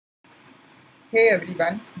Hey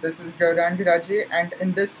everyone, this is Gaurang Raje, and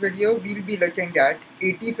in this video we'll be looking at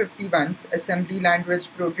 8051's assembly language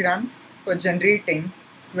programs for generating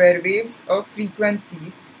square waves of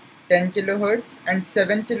frequencies 10 kHz and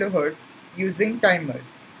 7 kHz using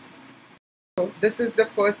timers. So this is the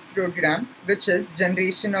first program, which is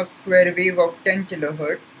generation of square wave of 10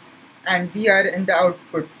 kHz, and we are in the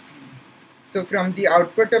output screen. So from the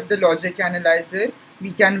output of the logic analyzer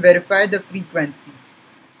we can verify the frequency.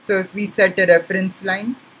 So if we set a reference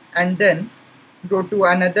line and then go to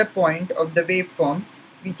another point of the waveform,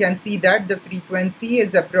 we can see that the frequency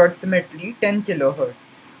is approximately 10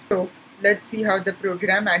 kHz. So let's see how the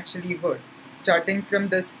program actually works. Starting from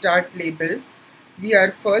the start label, we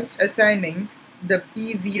are first assigning the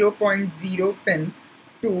P0.0 pin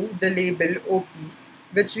to the label OP,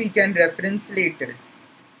 which we can reference later.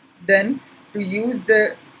 Then to use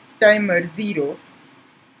the timer 0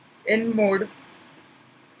 in mode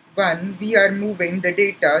 1, we are moving the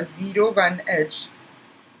data 01H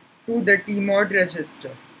to the TMOD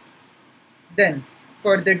register. Then,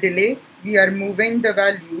 for the delay, we are moving the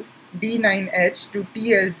value D9H to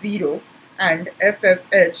TL0 and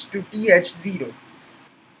FFH to TH0.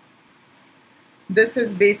 This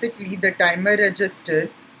is basically the timer register,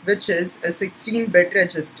 which is a 16-bit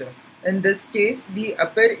register. In this case, the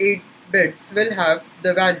upper 8 bits will have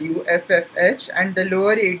the value FFH and the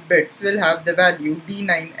lower 8 bits will have the value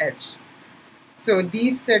D9H. So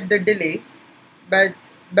these set the delay by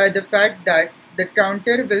the fact that the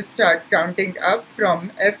counter will start counting up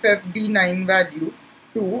from FFD9 value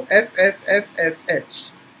to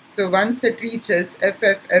FFFFH. So once it reaches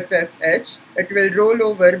FFFFH, it will roll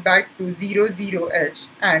over back to 00H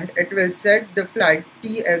and it will set the flag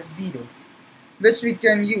TF0, which we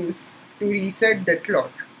can use to reset the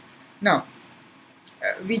clock. Now,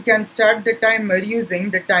 we can start the timer using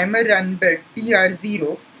the timer run bit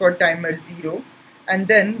TR0 for timer 0, and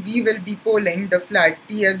then we will be polling the flag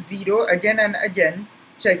TF0 again and again,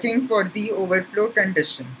 checking for the overflow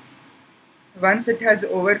condition. Once it has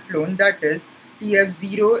overflown, that is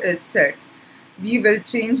TF0 is set, we will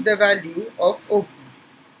change the value of OP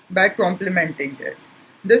by complementing it.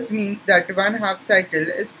 This means that one half cycle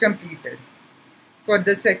is completed. For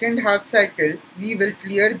the second half cycle, we will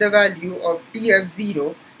clear the value of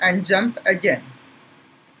TF0 and jump again.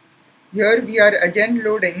 Here we are again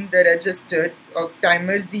loading the register of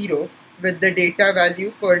timer 0 with the data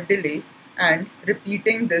value for delay and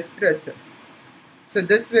repeating this process. So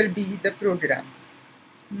this will be the program.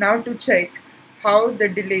 Now to check how the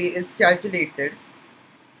delay is calculated,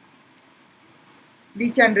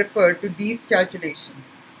 we can refer to these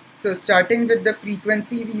calculations. So starting with the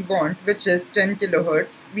frequency we want, which is 10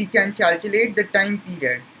 kHz, we can calculate the time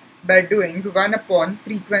period. By doing 1 upon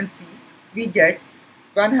frequency, we get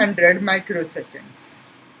 100 microseconds.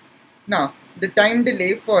 Now, the time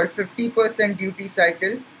delay for 50% duty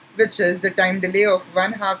cycle, which is the time delay of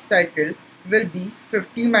 1/2 cycle, will be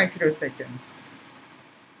 50 microseconds.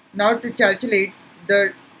 Now to calculate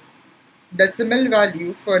the decimal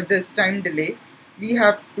value for this time delay, we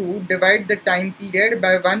have to divide the time period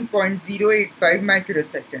by 1.085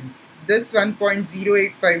 microseconds. This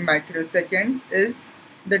 1.085 microseconds is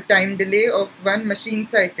the time delay of one machine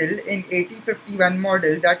cycle in 8051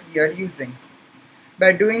 model that we are using.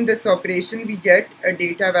 By doing this operation, we get a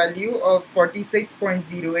data value of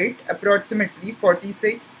 46.08, approximately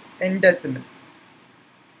 46 in decimal.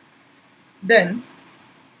 Then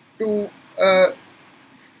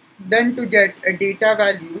to get a data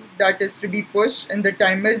value that is to be pushed in the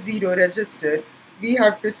timer 0 register, we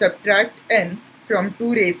have to subtract n from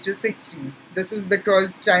 2 raised to 16. This is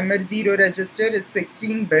because timer 0 register is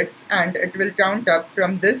 16 bits and it will count up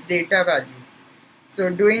from this data value.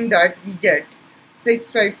 So doing that, we get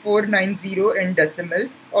 65490 in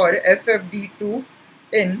decimal or FFD2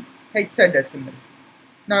 in hexadecimal.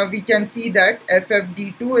 Now we can see that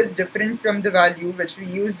FFD2 is different from the value which we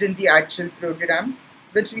used in the actual program,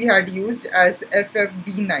 which we had used as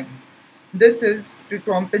FFD9. This is to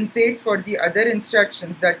compensate for the other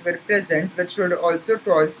instructions that were present, which would also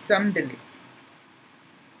cause some delay.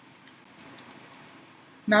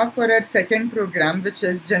 Now for our second program, which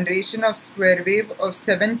is generation of square wave of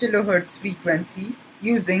 7 kHz frequency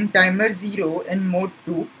using timer 0 in mode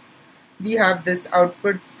 2, we have this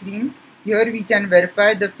output screen. Here we can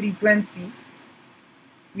verify the frequency.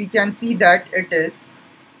 We can see that it is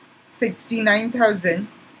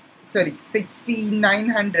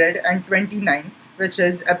 6929, which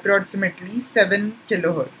is approximately 7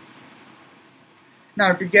 kHz.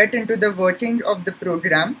 Now to get into the working of the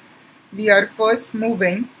program, we are first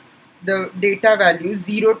moving the data value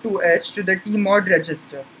 0 to H to the TMOD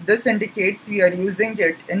register. This indicates we are using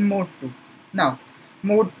it in mode 2. Now,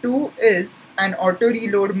 mode 2 is an auto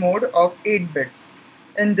reload mode of 8 bits.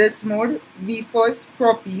 In this mode, we first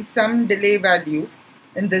copy some delay value,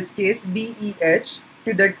 in this case BEH,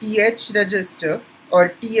 to the TH register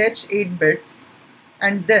or TH 8 bits,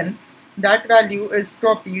 and then that value is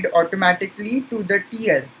copied automatically to the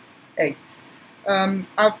TLX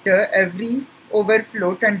after every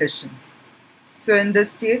overflow condition. So in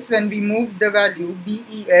this case, when we move the value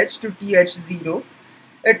BEH to TH0,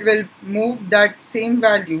 it will move that same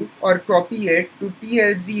value or copy it to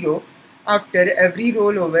TL0 after every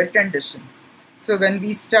rollover condition. So when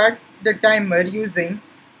we start the timer using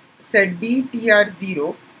setB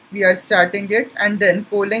TR0, we are starting it and then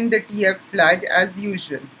polling the TF flag as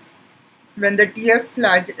usual. When the TF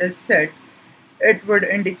flag is set, it would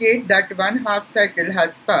indicate that 1/2 cycle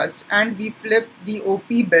has passed and we flip the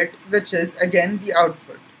OP bit, which is again the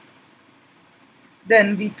output.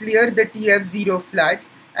 Then we clear the TF0 flag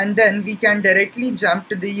and then we can directly jump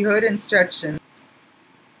to the here instruction.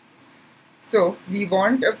 So we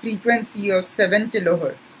want a frequency of 7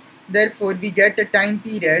 kHz. Therefore, we get a time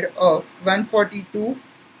period of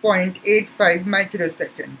 142.85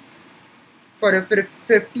 microseconds. For a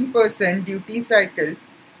 50% duty cycle,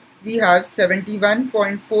 we have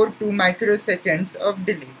 71.42 microseconds of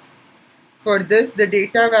delay. For this, the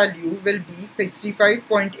data value will be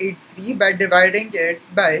 65.83 by dividing it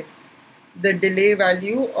by the delay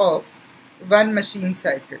value of one machine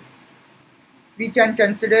cycle. We can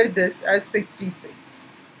consider this as 66.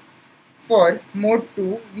 For mode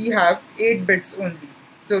 2, we have 8 bits only.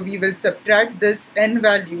 So we will subtract this n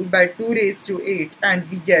value by 2 raised to 8 and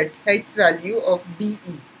we get H value of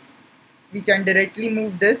BE. We can directly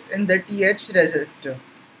move this in the TH register.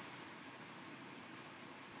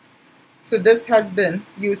 So this has been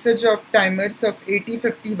usage of timers of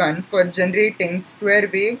 8051 for generating square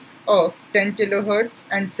waves of 10 kHz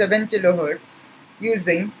and 7 kHz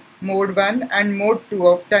using mode 1 and mode 2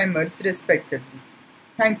 of timers respectively.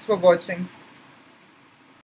 Thanks for watching.